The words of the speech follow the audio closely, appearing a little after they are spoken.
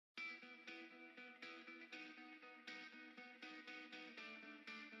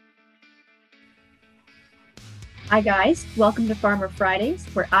Hi, guys. Welcome to Farmer Fridays,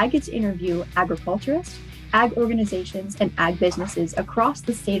 where I get to interview agriculturists, ag organizations, and ag businesses across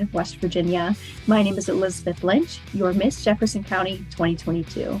the state of West Virginia. My name is Elizabeth Lynch, your Miss Jefferson County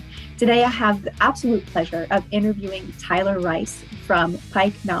 2022. Today, I have the absolute pleasure of interviewing Tyler Rice from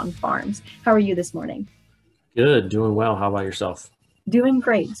Pike Mountain Farms. How are you this morning? Good, doing well. How about yourself? Doing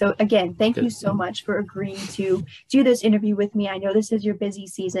great. So again, thank you Good. so much for agreeing to do this interview with me. I know this is your busy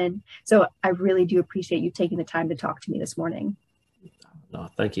season, so I really do appreciate you taking the time to talk to me this morning. No,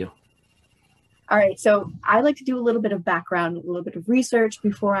 thank you. All right, so I like to do a little bit of background, a little bit of research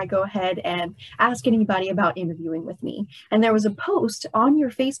before I go ahead and ask anybody about interviewing with me. And there was a post on your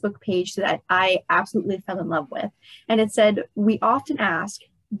Facebook page that I absolutely fell in love with. And it said, "We often ask,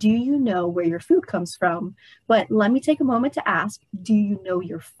 do you know where your food comes from? But let me take a moment to ask, do you know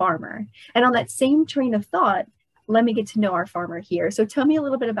your farmer?" And on that same train of thought, let me get to know our farmer here. So tell me a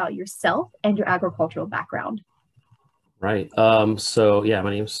little bit about yourself and your agricultural background. Right. My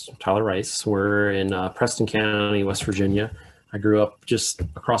name's Tyler Rice. We're in Preston County, West Virginia. I grew up just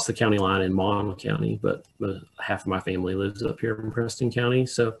across the county line in Mon County, but half of my family lives up here in Preston County.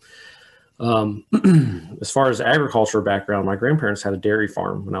 So as far as agriculture background, my grandparents had a dairy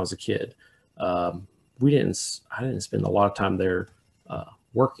farm when I was a kid. I didn't spend a lot of time there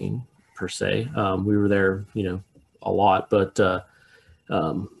working per se. We were there, a lot, but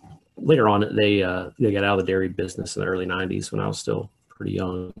later on they got out of the dairy business in the early 90s when I was still pretty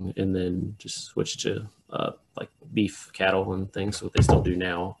young, and then just switched to like beef cattle and things, what they still do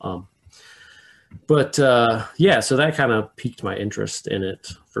now. So that kind of piqued my interest in it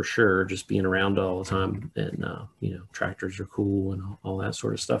for sure, just being around all the time. And, tractors are cool and all that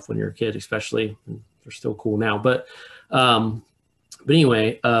sort of stuff when you're a kid, especially. And they're still cool now. But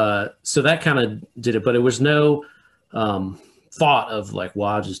anyway, so that kind of did it. But it was no thought of like, well,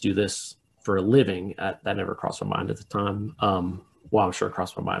 I'll just do this for a living. That never crossed my mind at the time. Well, I'm sure it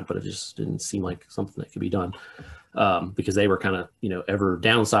crossed my mind, but it just didn't seem like something that could be done because they were kind of, ever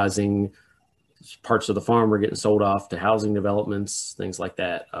downsizing. Parts of the farm were getting sold off to housing developments, things like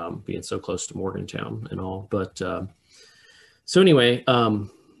that, being so close to Morgantown and all. But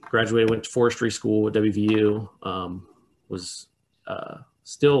graduated, went to forestry school at WVU, was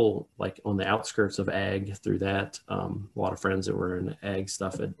still like on the outskirts of ag through that. A lot of friends that were in ag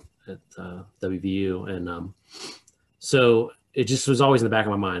stuff at WVU. And so it just was always in the back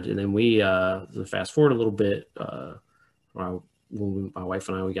of my mind. And then we fast forward a little bit, when my wife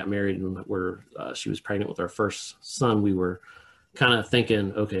and we got married and she was pregnant with our first son, we were kind of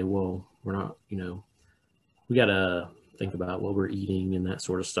thinking, okay, well, we're not, we got to think about what we're eating and that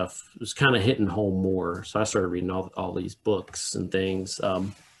sort of stuff. It was kind of hitting home more. So I started reading all these books and things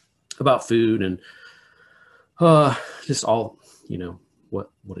about food and just all,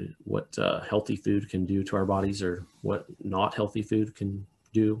 what healthy food can do to our bodies, or what not healthy food can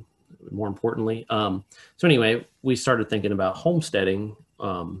do, more importantly. So anyway, we started thinking about homesteading.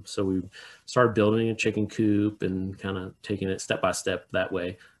 So we started building a chicken coop and kind of taking it step by step that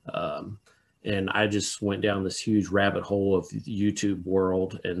way. And I just went down this huge rabbit hole of the YouTube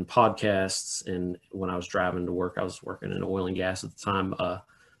world and podcasts. And when I was driving to work, I was working in oil and gas at the time. It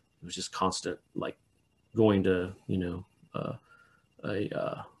was just constant, like going to, a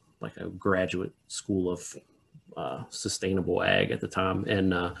graduate school of sustainable ag at the time.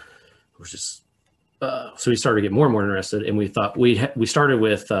 And was just so we started to get more and more interested, and we thought we started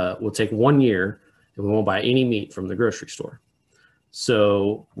with we'll take 1 year and we won't buy any meat from the grocery store.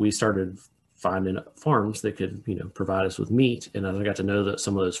 So we started finding farms that could provide us with meat, and I got to know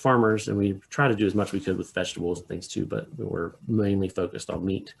some of those farmers, and we tried to do as much we could with vegetables and things too, but we were mainly focused on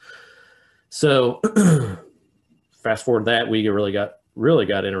meat. So fast forward that, we really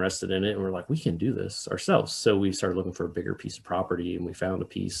got interested in it, and we're like, we can do this ourselves. So we started looking for a bigger piece of property, and we found a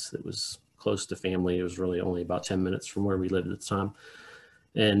piece that was close to family. It was really only about 10 minutes from where we lived at the time.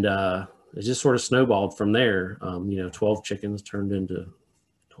 And it just sort of snowballed from there. 12 chickens turned into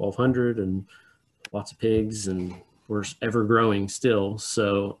 1,200 and lots of pigs, and we're ever growing still.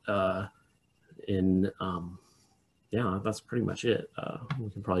 So, that's pretty much it. We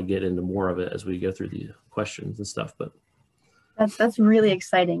can probably get into more of it as we go through the questions and stuff, but That's really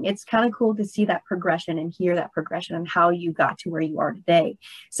exciting. It's kind of cool to see that progression and hear that progression and how you got to where you are today.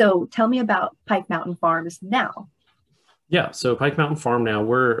 So tell me about Pike Mountain Farms now. Yeah, so Pike Mountain Farm now,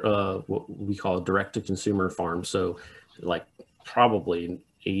 we're what we call a direct-to-consumer farm. So like probably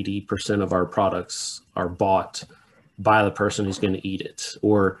 80% of our products are bought by the person who's going to eat it,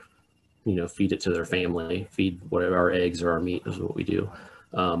 or feed it to their family, feed whatever our eggs or our meat is what we do.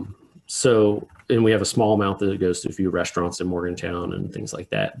 And we have a small amount that goes to a few restaurants in Morgantown and things like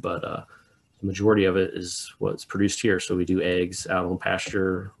that. But the majority of it is what's produced here. So we do eggs out on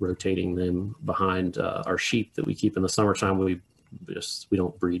pasture, rotating them behind our sheep that we keep in the summertime. We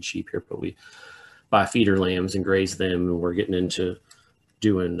don't breed sheep here, but we buy feeder lambs and graze them. And we're getting into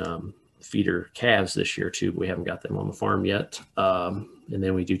doing feeder calves this year too. But we haven't got them on the farm yet. And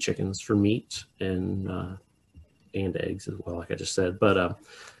then we do chickens for meat and eggs as well, like I just said. But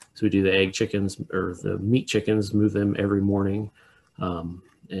so we do the egg chickens or the meat chickens, move them every morning.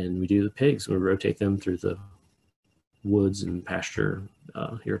 And we do the pigs. We rotate them through the woods and pasture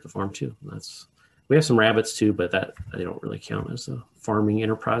here at the farm too. We have some rabbits too, but that they don't really count as a farming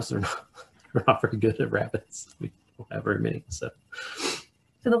enterprise. They're not very good at rabbits. We don't have very many. So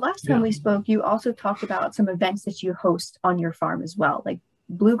the last time we spoke, you also talked about some events that you host on your farm as well, like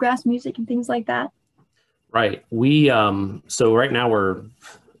bluegrass music and things like that. Right. We so right now we're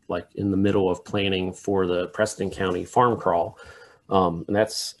like in the middle of planning for the Preston County Farm Crawl. And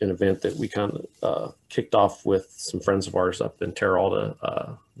that's an event that we kind of kicked off with some friends of ours up in Terra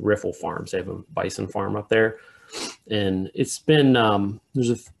Alta, Riffle Farms. They have a bison farm up there. And it's been, I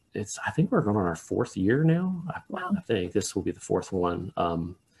think we're going on our 4th year now. Wow. I think this will be the 4th one.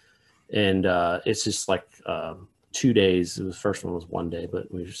 And it's just like 2 days. The first one was 1 day, but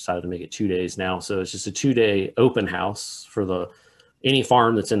we decided to make it 2 days now. So it's just a 2-day open house for any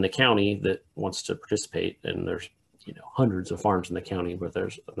farm that's in the county that wants to participate. And there's hundreds of farms in the county, but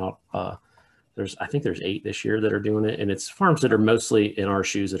I think there's 8 this year that are doing it. And it's farms that are mostly in our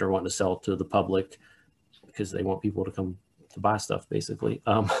shoes that are wanting to sell to the public because they want people to come to buy stuff basically.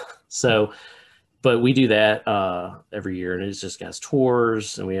 But we do that every year, and it just has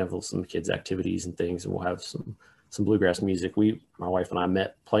tours, and we have some kids activities and things, and we'll have some bluegrass music. My wife and I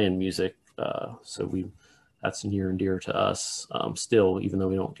met playing music. So that's near and dear to us still, even though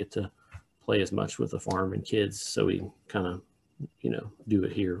we don't get to play as much with the farm and kids. So we kind of, do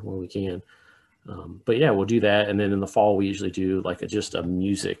it here when we can. But yeah, we'll do that. And then in the fall, we usually do just a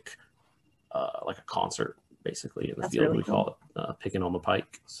music, like a concert, basically in the field. Really we call it Picking on the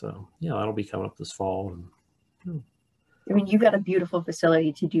Pike. So yeah, that'll be coming up this fall. And, I mean, you've got a beautiful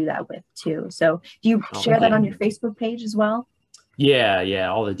facility to do that with too. So do you share that on your Facebook page as well? Yeah.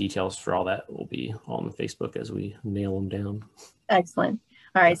 All the details for all that will be on Facebook as we nail them down. Excellent.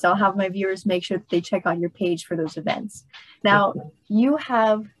 All right, so I'll have my viewers make sure that they check out your page for those events. Now, you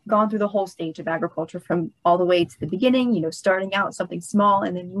have gone through the whole stage of agriculture from all the way to the beginning, starting out something small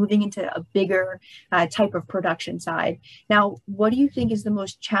and then moving into a bigger type of production side. Now, what do you think is the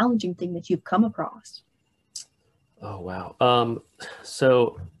most challenging thing that you've come across? Oh, wow.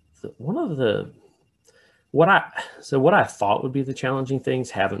 So what I thought would be the challenging things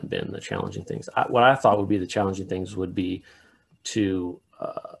haven't been the challenging things. What I thought would be the challenging things would be to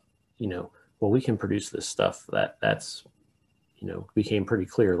we can produce this stuff that's became pretty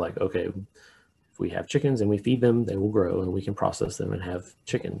clear. Like, okay, if we have chickens and we feed them, they will grow and we can process them and have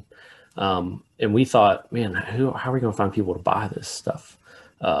chicken. And we thought, man, how are we going to find people to buy this stuff?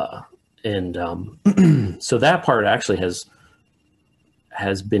 So that part actually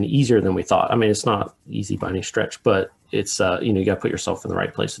has been easier than we thought. I mean, it's not easy by any stretch, but it's, you got to put yourself in the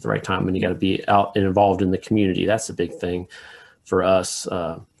right place at the right time, and you got to be out and involved in the community. That's a big thing for us,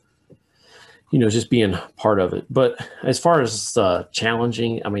 just being part of it. But as far as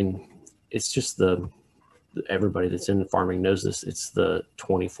challenging, I mean, it's just everybody that's in farming knows this. It's the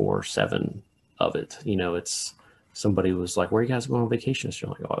 24/7 of it. It's somebody was like, "Where are you guys going on vacation?" So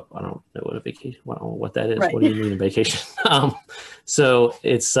you're like, "Oh, I don't know what a vacation. I don't know what that is. Right. What do you mean a vacation?" So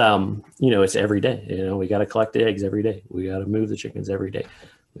it's it's every day. We got to collect the eggs every day. We got to move the chickens every day.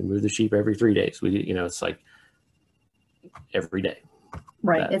 We move the sheep every 3 days. It's like every day.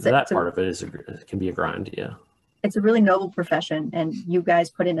 Right. That part of it can be a grind. Yeah. It's a really noble profession, and you guys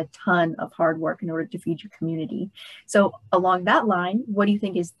put in a ton of hard work in order to feed your community. So along that line, what do you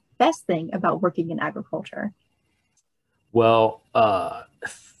think is the best thing about working in agriculture? Well,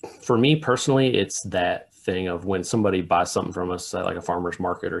 for me personally, it's that thing of when somebody buys something from us at like a farmer's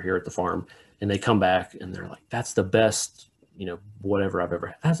market or here at the farm, and they come back and they're like, that's the best, whatever I've ever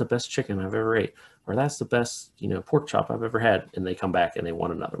had. That's the best chicken I've ever ate. Or that's the best, pork chop I've ever had. And they come back and they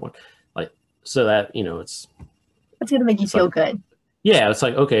want another one. Like, so that, it's going to make you feel good. Yeah. It's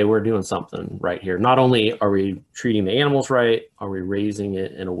like, okay, we're doing something right here. Not only are we treating the animals right, are we raising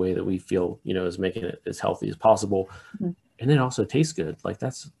it in a way that we feel, is making it as healthy as possible. Mm-hmm. And then also tastes good. Like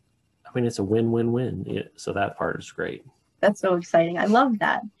it's a win-win-win. Yeah, so that part is great. That's so exciting. I love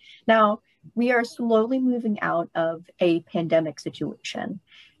that. Now, we are slowly moving out of a pandemic situation.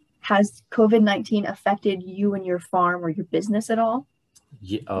 Has COVID-19 affected you and your farm or your business at all?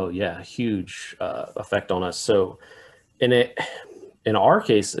 Yeah, huge effect on us. So, and in our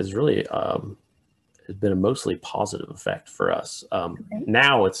case, is really has been a mostly positive effect for us. Okay.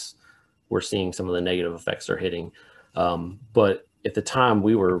 Now we're seeing some of the negative effects are hitting, but at the time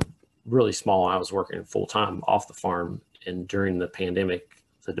we were really small. I was working full time off the farm, and during the pandemic,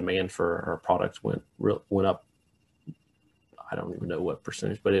 the demand for our products went up. I don't even know what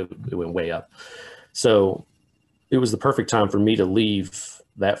percentage, but it went way up. So it was the perfect time for me to leave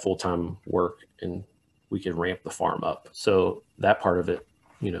that full time work, and we could ramp the farm up. So that part of it,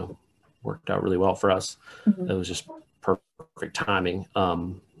 worked out really well for us. Mm-hmm. It was just perfect timing.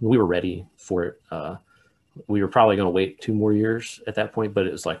 We were ready for it. We were probably going to wait 2 more years at that point, but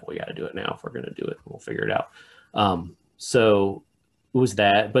it was like, we got to do it now. If we're going to do it, we'll figure it out. So it was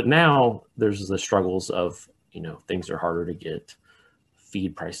that, but now there's the struggles of, things are harder to get.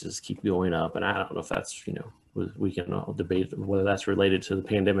 Feed prices keep going up. And I don't know if that's, we can all debate whether that's related to the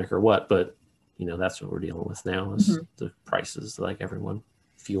pandemic or what, but that's what we're dealing with now is the prices, like everyone,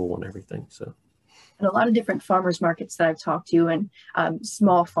 fuel and everything. So, and a lot of different farmers markets that I've talked to and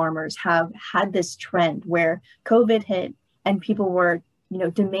small farmers have had this trend where COVID hit and people were,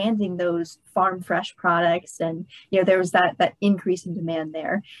 demanding those farm fresh products, and there was that increase in demand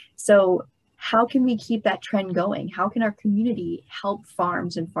there. So how can we keep that trend going? How can our community help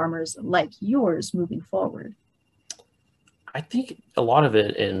farms and farmers like yours moving forward? I think a lot of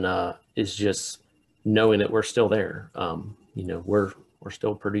it is just knowing that we're still there. We're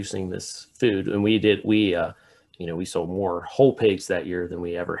still producing this food, and we sold more whole pigs that year than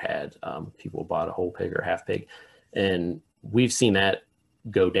we ever had. People bought a whole pig or half pig, and we've seen that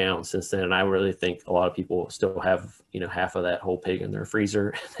go down since then. And I really think a lot of people still have, half of that whole pig in their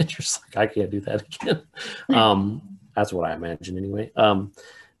freezer. They're just like, I can't do that again. That's what I imagine anyway.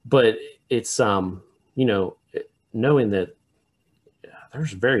 But it's, knowing that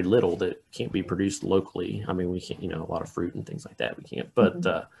there's very little that can't be produced locally. I mean, we can't, a lot of fruit and things like that we can't, but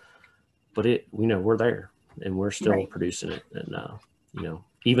we're there and we're still producing it. And,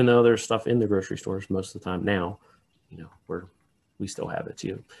 even though there's stuff in the grocery stores most of the time now, we still have it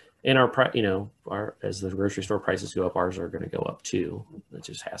too. And as the grocery store prices go up, ours are going to go up too. It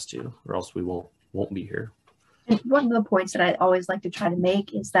just has to, or else we won't be here. And one of the points that I always like to try to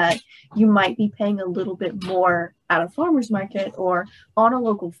make is that you might be paying a little bit more at a farmer's market or on a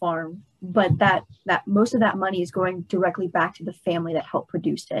local farm, but that most of that money is going directly back to the family that helped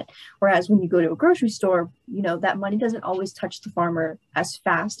produce it. Whereas when you go to a grocery store, that money doesn't always touch the farmer as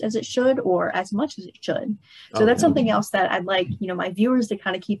fast as it should or as much as it should. So that's something else that I'd like, my viewers to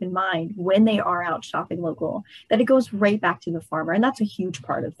kind of keep in mind when they are out shopping local, that it goes right back to the farmer. And that's a huge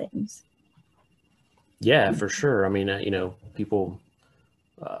part of things. Yeah, for sure. I mean, people,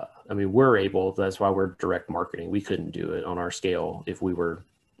 we're able, that's why we're direct marketing. We couldn't do it on our scale if we were,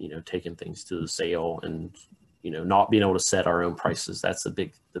 taking things to the sale and, not being able to set our own prices. That's the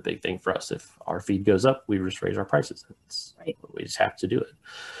big thing for us. If our feed goes up, we just raise our prices. We just have to do it.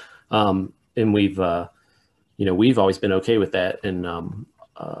 And we've always been okay with that. And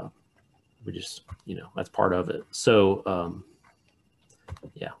we just, that's part of it. So,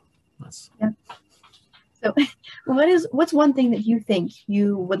 So what's one thing that you think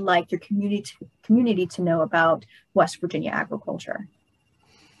you would like your community to know about West Virginia agriculture?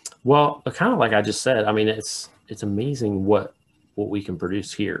 Well, kind of like I just said, I mean, it's amazing what we can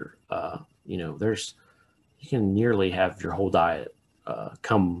produce here. You can nearly have your whole diet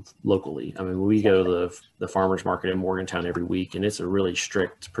come locally. I mean, we go to the farmers market in Morgantown every week, and it's a really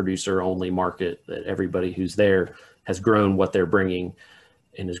strict producer only market that everybody who's there has grown what they're bringing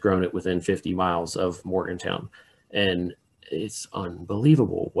and has grown it within 50 miles of Morgantown. And it's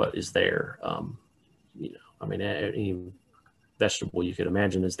unbelievable what is there. Any vegetable you could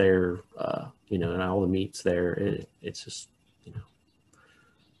imagine is there, and all the meat's there. It's just,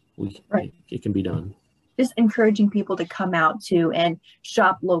 it can be done. Just encouraging people to come out to and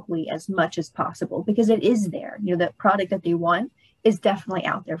shop locally as much as possible because it is there. The product that they want is definitely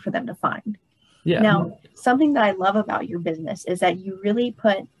out there for them to find. Yeah. Now, something that I love about your business is that you really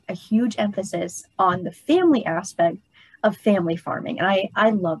put a huge emphasis on the family aspect of family farming. And I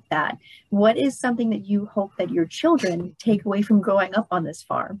love that. What is something that you hope that your children take away from growing up on this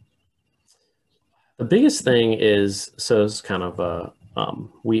farm? The biggest thing is, so it's kind of,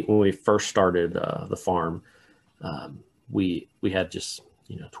 when we first started the farm, we had just,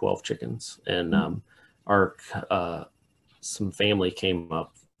 12 chickens, and our some family came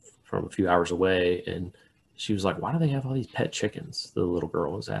up from a few hours away, and she was like, why do they have all these pet chickens? The little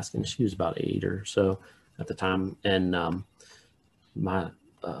girl was asking. She was about 8 or so at the time. And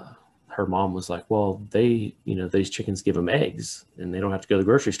her mom was like, well, these chickens give them eggs and they don't have to go to the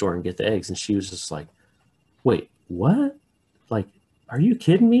grocery store and get the eggs. And she was just like, wait, what? Like, are you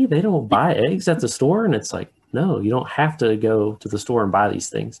kidding me? They don't buy eggs at the store? And it's like, no, you don't have to go to the store and buy these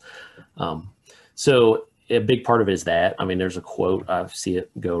things. So a big part of it is that. I mean, there's a quote, I see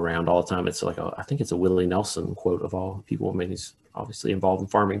it go around all the time. It's like, I think it's a Willie Nelson quote of all people. I mean, he's obviously involved in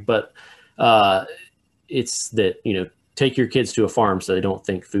farming, but it's that, take your kids to a farm so they don't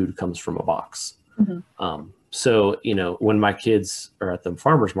think food comes from a box. Mm-hmm. So, when my kids are at the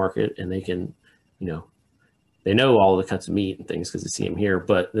farmer's market and they can, they know all the cuts of meat and things because they see them here,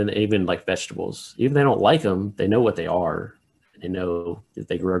 but then even like vegetables, even if they don't like them, they know what they are. They know that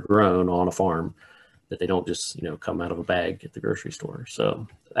they were grown on a farm, that they don't just, come out of a bag at the grocery store. So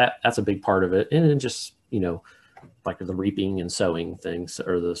that's a big part of it. And then just, like the reaping and sowing things,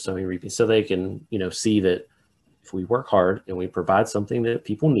 or the sowing reaping, so they can, see that if we work hard and we provide something that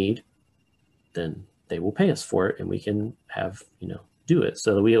people need, then they will pay us for it, and we can have, do it.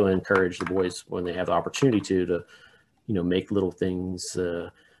 So that we will encourage the boys when they have the opportunity to, make little things.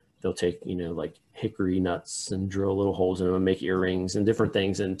 They'll take, like hickory nuts and drill little holes in them and make earrings and different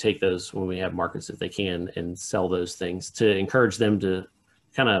things, and take those when we have markets if they can, and sell those things to encourage them to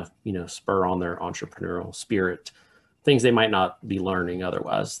kind of, spur on their entrepreneurial spirit, things they might not be learning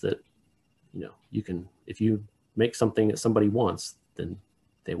otherwise, that, you can, if you make something that somebody wants, then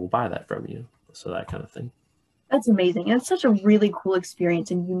they will buy that from you. So that kind of thing. That's amazing. And it's such a really cool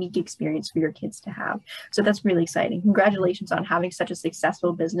experience and unique experience for your kids to have. So that's really exciting. Congratulations on having such a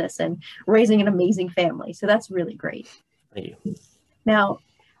successful business and raising an amazing family. So that's really great. Thank you. Now,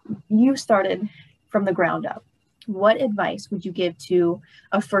 you started from the ground up. What advice would you give to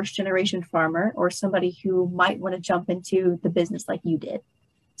a first generation farmer or somebody who might want to jump into the business like you did?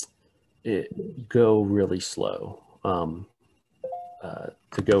 Go really slow.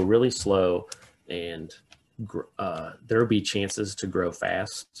 To go really slow, and there will be chances to grow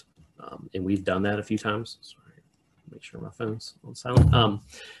fast, and we've done that a few times. Sorry, make sure my phone's on silent.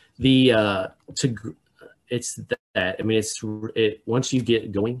 It's that. I mean, once you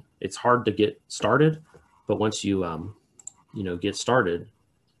get going, it's hard to get started, but once you get started,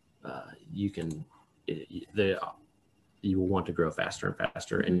 you will want to grow faster and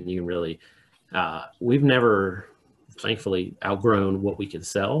faster, and you can really. We've never, thankfully, outgrown what we can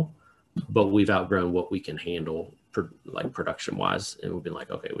sell, but we've outgrown what we can handle, like production wise, and we've been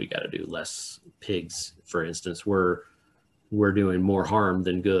like, okay, we got to do less pigs. For instance, we're doing more harm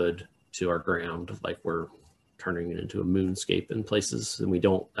than good to our ground. Like, we're turning it into a moonscape in places, and we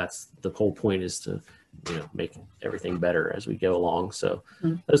don't. That's the whole point, is to make everything better as we go along. So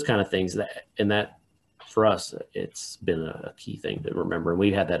those kind of things, that for us, it's been a key thing to remember, and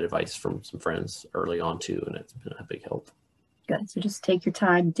we had that advice from some friends early on too, and it's been a big help. Good. So just take your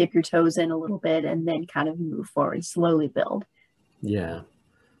time, dip your toes in a little bit, and then kind of move forward, slowly build. Yeah.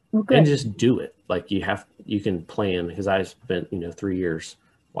 Well, good. And just do it. Like, you can plan, because I spent 3 years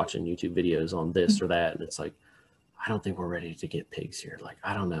watching YouTube videos on this or that, and it's like, I don't think we're ready to get pigs here. Like,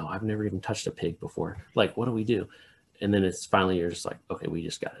 I don't know. I've never even touched a pig before. Like, what do we do? And then it's finally, you're just like, okay, we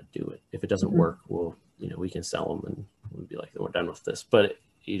just got to do it. If it doesn't work, we can sell them, and we'll be like, we're done with this. But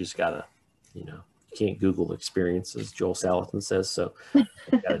you just got to, you can't Google experience, as Joel Salatin says. So you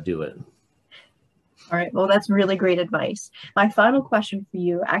got to do it. All right. Well, that's really great advice. My final question for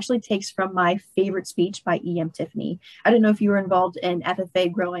you actually takes from my favorite speech by E.M. Tiffany. I don't know if you were involved in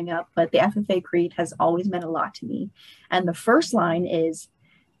FFA growing up, but the FFA creed has always meant a lot to me. And the first line is,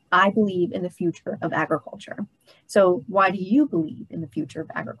 I believe in the future of agriculture. So why do you believe in the future of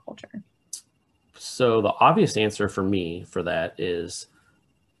agriculture? So the obvious answer for me for that is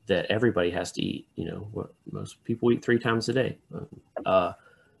that everybody has to eat, what most people eat 3 times a day.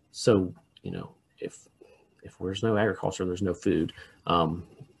 If there's no agriculture, there's no food. I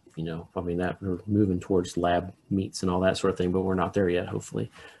mean, that we're moving towards lab meats and all that sort of thing, but we're not there yet,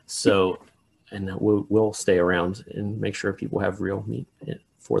 hopefully. So, and we'll stay around and make sure people have real meat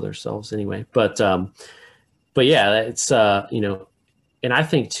for themselves anyway. But yeah, it's, and I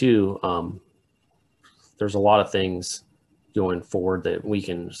think too, there's a lot of things going forward that we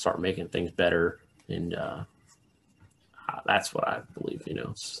can start making things better. And that's what I believe,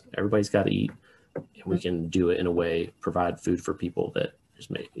 everybody's got to eat, and we can do it in a way, provide food for people that is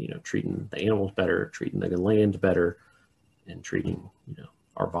treating the animals better, treating the land better, and treating,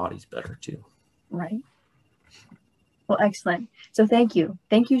 our bodies better too. Right. Well, excellent. So thank you.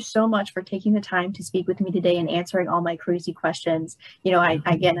 Thank you so much for taking the time to speak with me today and answering all my crazy questions. I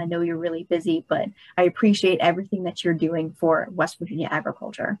know you're really busy, but I appreciate everything that you're doing for West Virginia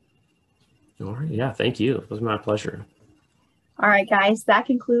agriculture. All right. Yeah, thank you. It was my pleasure. All right, guys, that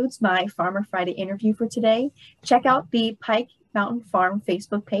concludes my Farmer Friday interview for today. Check out the Pike Mountain Farm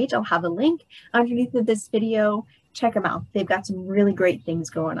Facebook page. I'll have a link underneath of this video. check them out. They've got some really great things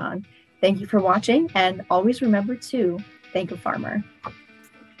going on. Thank you for watching, and always remember to thank a farmer.